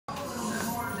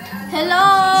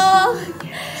Hello!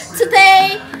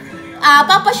 Today,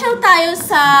 papasyal tayo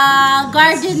sa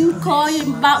garden ko,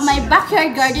 my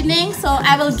backyard gardening. So,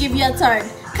 I will give you a turn.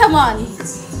 Come on!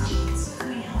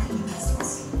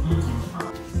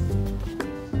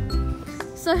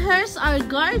 So, here's our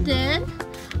garden,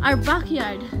 our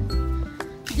backyard.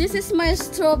 This is my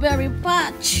strawberry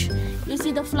patch. You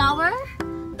see the flower?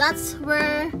 That's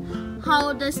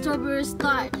how the strawberries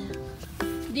start.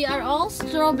 They are all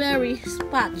strawberry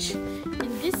patch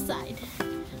in this side,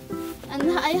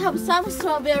 and I have some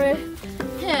strawberry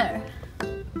here.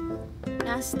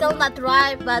 Yeah, still not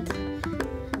ripe, but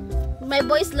my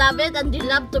boys love it and they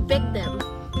love to pick them.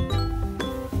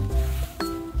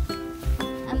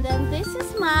 And then this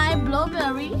is my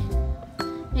blueberry.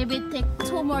 Maybe it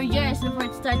takes 2 more years before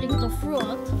it's starting to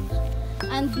fruit.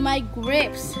 And my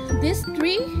grapes. This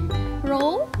 3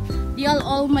 row, they are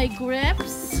all my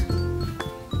grapes.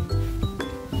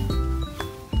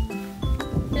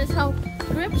 Here's how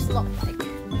grapes look like.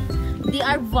 They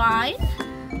are vine.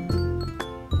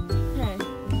 Okay.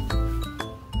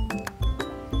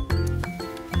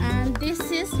 And this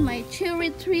is my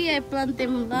cherry tree. I planted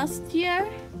them last year.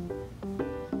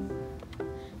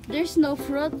 There's no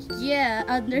fruit yet,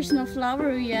 and there's no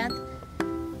flower yet.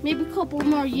 Maybe a couple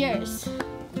more years.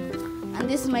 And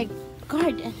this is my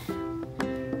garden.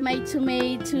 My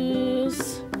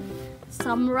tomatoes,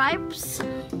 some ripes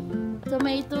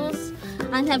tomatoes,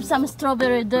 and have some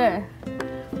strawberry there,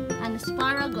 and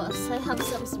asparagus. I have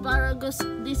some asparagus.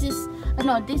 This is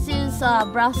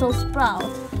Brussels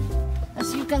sprout.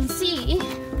 As you can see,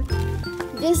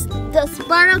 the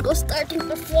asparagus starting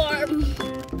to form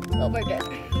over there,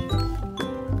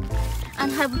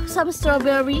 and have some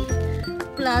strawberry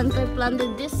plant. I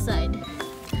planted this side,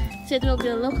 so it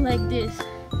will look like this.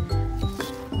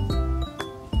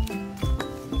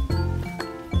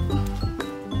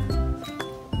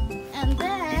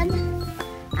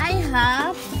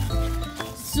 Have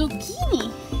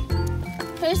zucchini.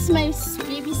 Here's my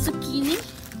baby zucchini.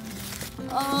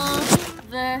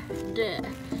 Over there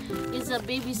is a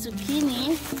baby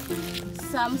zucchini,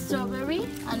 some strawberry,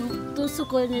 and 2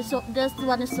 zucchini. So this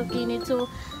one is zucchini too,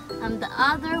 and the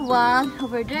other one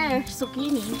over there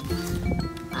zucchini,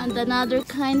 and another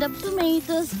kind of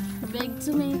tomatoes, big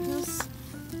tomatoes.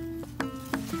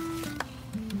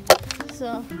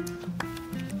 So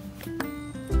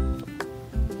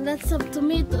lots of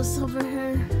tomatoes over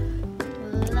here.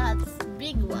 Lots,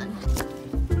 big one.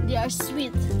 They are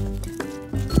sweet.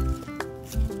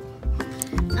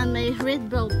 And my red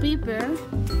bell pepper.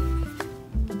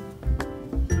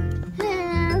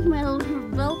 Here, my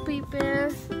bell pepper.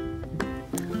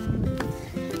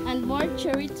 And more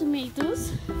cherry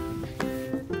tomatoes.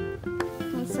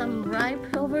 And some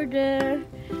ripe over there.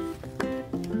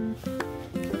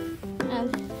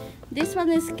 And this one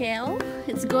is kale.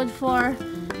 It's good for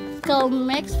kale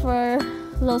mix for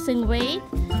losing weight.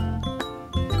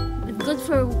 It's good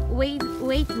for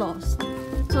weight loss.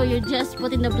 So you just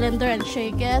put in the blender and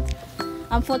shake it,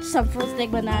 and put some fruits like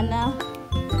banana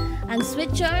and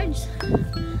sweet charge.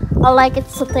 I like it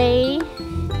sauté.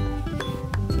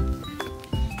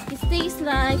 It tastes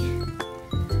like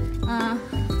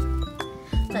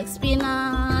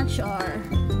spinach or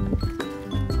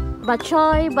bok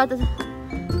choy, but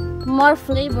more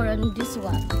flavor on this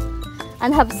one.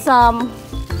 And have some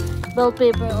bell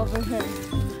pepper over here.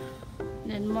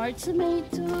 Then more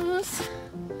tomatoes.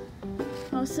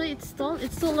 Oh, so it's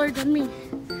taller than me.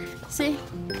 See?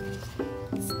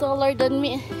 It's taller than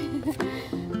me.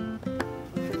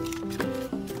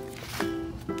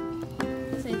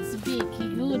 So it's big,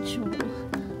 huge,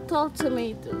 tall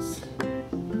tomatoes.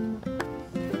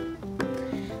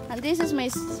 And this is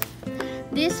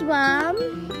this one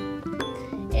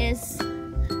is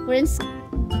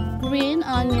green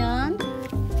onion,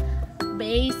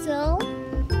 basil,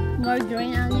 more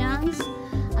green onions,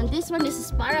 and this one is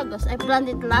asparagus. I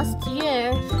planted last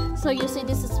year. So you see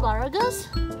this asparagus?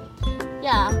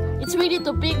 Yeah, it's ready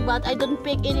to pick, but I don't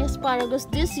pick any asparagus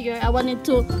this year. I wanted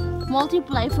to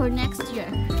multiply for next year.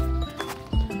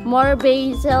 More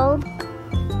basil,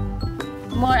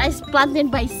 more I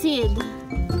planted by seed.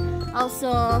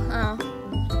 Also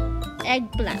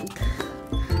eggplant.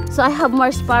 So I have more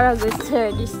asparagus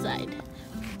here this side.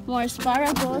 More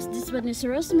asparagus. This one is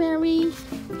rosemary.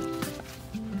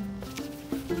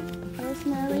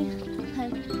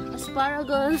 And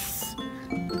asparagus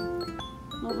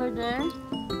over there.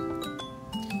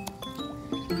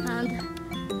 And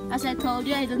as I told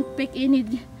you, I don't pick any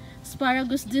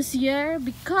asparagus this year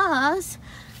because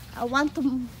I want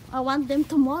them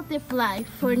to multiply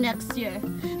for next year.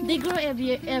 They grow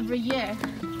every year.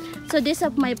 So this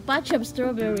is my patch of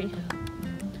strawberry.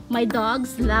 My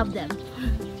dogs love them.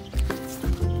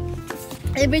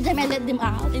 Every time I let them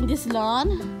out in this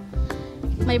lawn,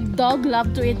 my dog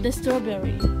loves to eat the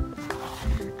strawberry.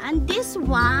 And this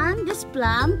one, this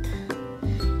plant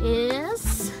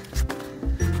is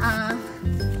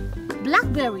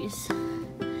blackberries.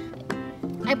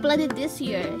 I planted this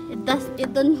year. It don't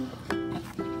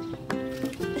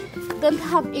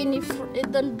have any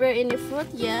it don't bear any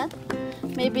fruit yet.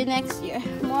 Maybe next year.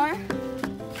 More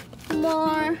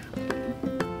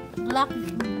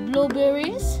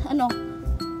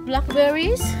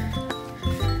blackberries.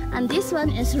 And this one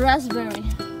is raspberry.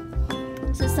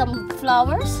 So some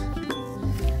flowers.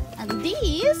 And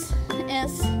this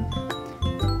is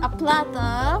a plant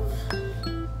of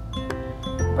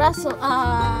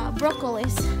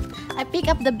broccolis. I pick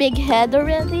up the big head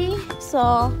already,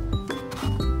 so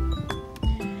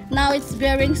now it's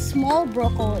bearing small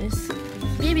broccolis,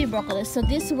 baby broccolis. So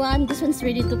this one's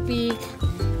ready to pick.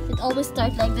 It always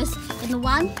starts like this. In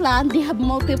one plant, they have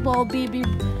multiple baby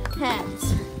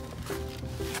heads.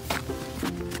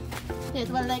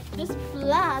 Well, like this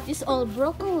plant is all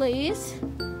broccolis,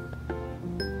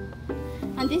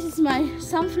 and this is my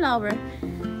sunflower.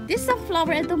 This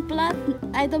sunflower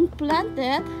I don't plant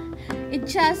it. It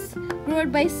just grew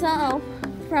by itself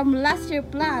from last year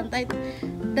plant.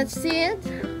 That's it.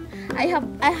 I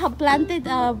have planted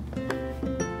a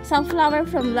sunflower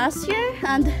from last year,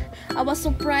 and I was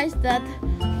surprised that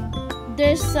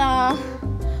there's a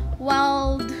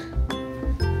wild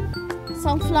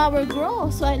sunflower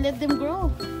grow, so I let them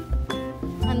grow.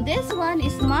 And this one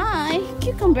is my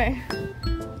cucumber.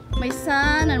 My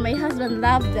son and my husband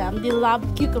love them. They love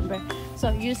cucumber. So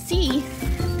you see,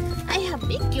 I have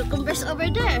big cucumbers over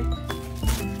there.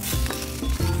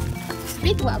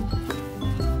 Big one.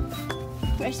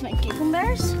 Where's my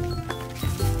cucumbers?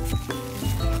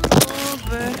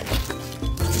 Over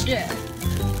there.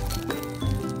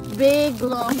 Big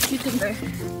long cucumber.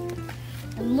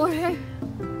 And more here.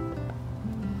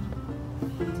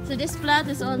 So this plant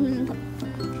is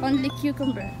only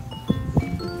cucumber.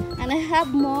 And I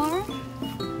have more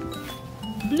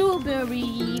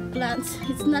blueberry plants.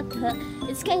 It's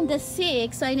kind of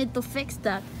sick, so I need to fix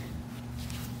that.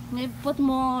 Maybe put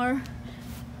more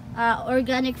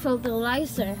organic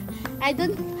fertilizer. I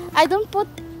don't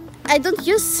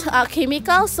use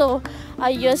chemicals, so I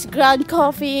use ground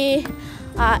coffee,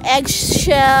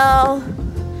 eggshell,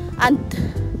 and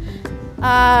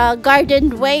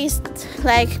garden waste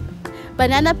like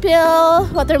banana peel,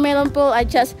 watermelon peel. I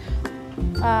just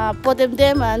put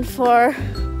them in for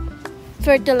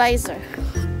fertilizer.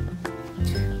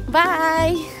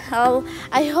 Bye.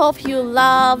 I hope you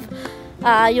like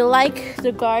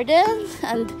the garden,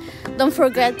 and don't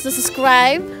forget to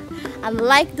subscribe and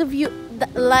like the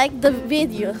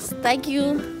videos. Thank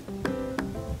you.